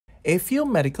A field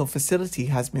medical facility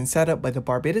has been set up by the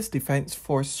Barbados Defence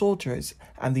Force soldiers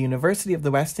and the University of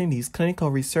the West Indies Clinical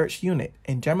Research Unit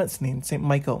in Jemmott's named St.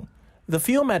 Michael. The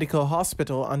field medical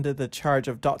hospital, under the charge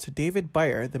of Dr. David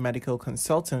Beyer, the medical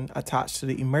consultant attached to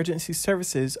the emergency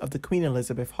services of the Queen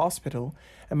Elizabeth Hospital,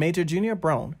 and Major Junior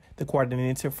Browne, the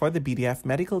coordinator for the BDF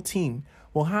medical team,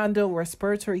 will handle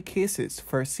respiratory cases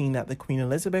first seen at the Queen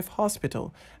Elizabeth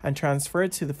Hospital and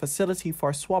transferred to the facility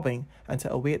for swabbing and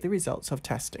to await the results of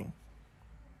testing.